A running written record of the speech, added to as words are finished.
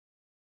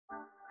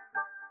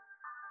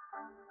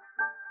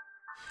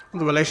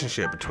The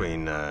relationship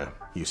between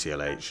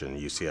UCLH and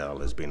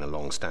UCL has been a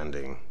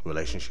long-standing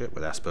relationship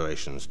with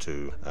aspirations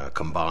to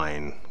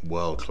combine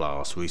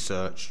world-class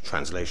research,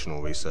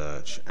 translational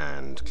research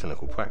and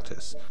clinical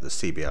practice. The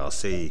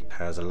CBRC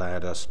has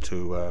allowed us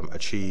to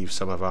achieve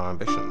some of our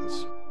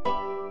ambitions.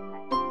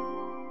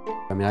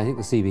 I think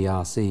the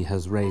CBRC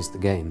has raised the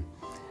game.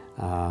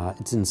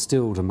 It's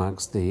instilled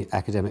amongst the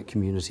academic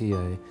community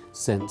a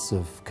sense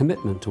of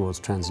commitment towards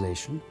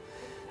translation.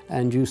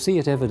 And you see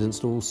it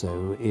evidenced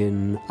also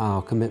in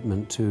our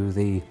commitment to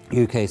the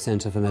UK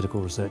Centre for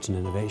Medical Research and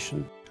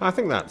Innovation. I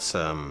think that's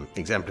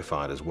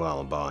exemplified as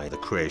well by the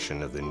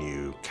creation of the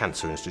new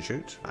Cancer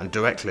Institute. And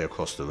directly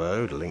across the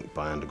road, linked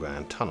by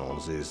underground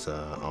tunnels, is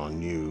our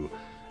new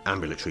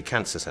ambulatory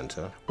cancer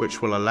centre,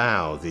 which will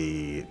allow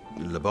the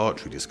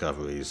laboratory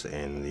discoveries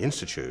in the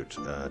Institute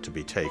to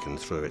be taken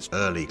through its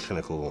early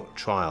clinical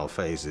trial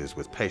phases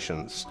with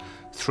patients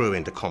through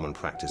into common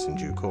practice in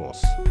due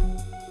course.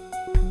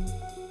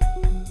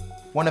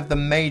 One of the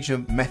major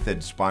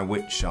methods by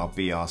which our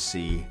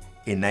BRC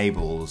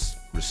enables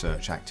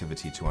research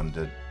activity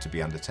to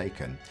be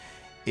undertaken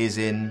is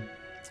in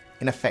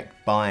effect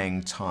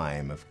buying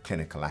time of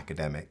clinical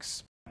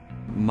academics.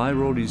 My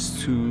role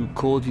is to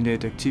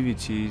coordinate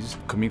activities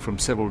coming from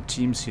several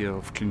teams here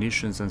of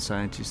clinicians and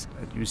scientists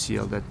at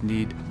UCL that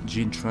need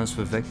gene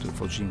transfer vector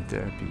for gene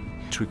therapy.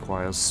 It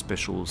requires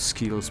special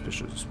skills,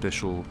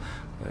 special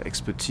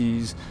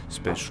expertise,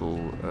 special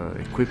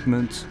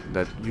equipment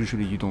that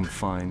usually you don't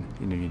find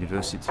in a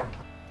university.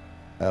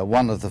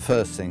 One of the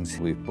first things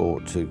we've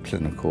brought to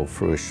clinical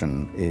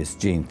fruition is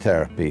gene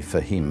therapy for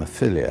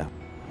haemophilia.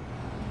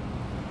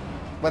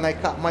 When I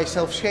cut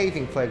myself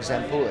shaving, for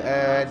example,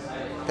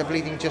 the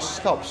bleeding just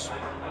stops,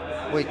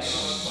 which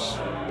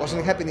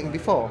wasn't happening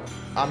before.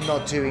 I'm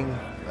not doing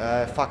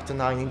factor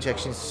 9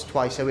 injections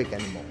twice a week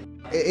anymore.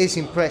 It is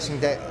impressive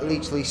that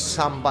literally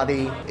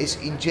somebody is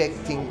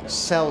injecting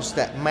cells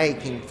that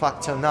making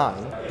factor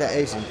 9. That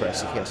is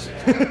impressive, yes.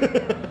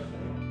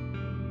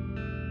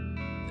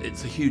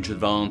 It's a huge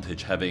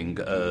advantage having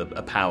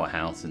a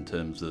powerhouse in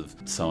terms of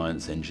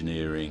science,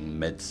 engineering,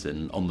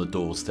 medicine on the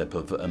doorstep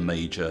of a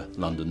major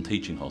London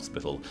teaching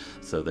hospital.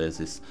 So there's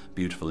this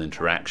beautiful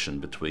interaction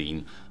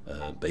between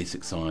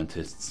basic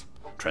scientists,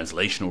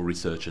 translational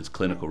researchers,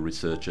 clinical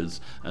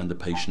researchers and the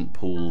patient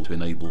pool to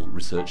enable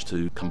research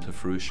to come to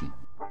fruition.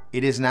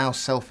 It is now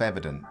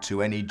self-evident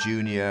to any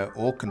junior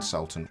or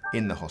consultant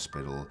in the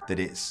hospital that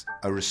it's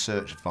a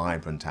research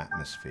vibrant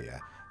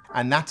atmosphere.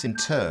 And that in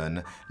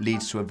turn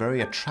leads to a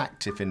very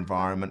attractive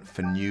environment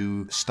for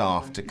new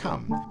staff to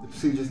come. The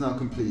procedure is now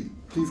complete.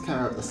 Please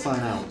carry out the sign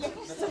out.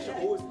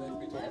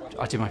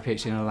 I did my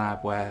PhD in a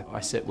lab where I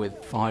sit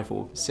with 5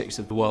 or 6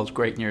 of the world's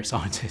great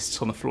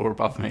neuroscientists on the floor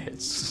above me.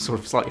 It's sort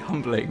of a slightly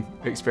humbling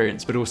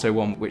experience, but also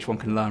one which one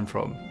can learn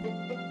from.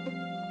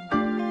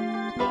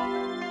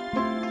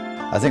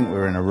 I think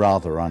we're in a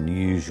rather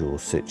unusual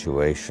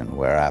situation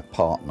where our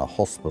partner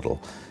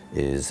hospital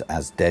is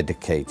as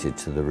dedicated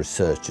to the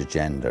research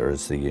agenda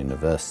as the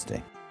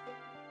university.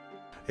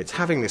 It's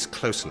having this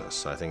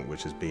closeness, I think,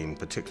 which has been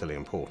particularly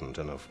important,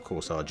 and of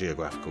course our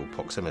geographical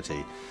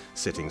proximity,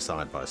 sitting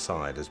side by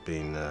side, has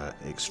been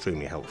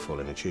extremely helpful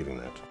in achieving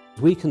that.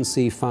 We can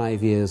see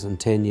 5 years and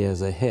 10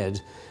 years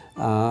ahead,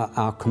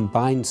 our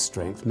combined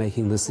strength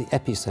making this the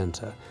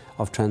epicentre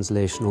of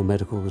translational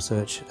medical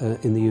research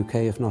in the UK,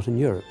 if not in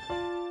Europe.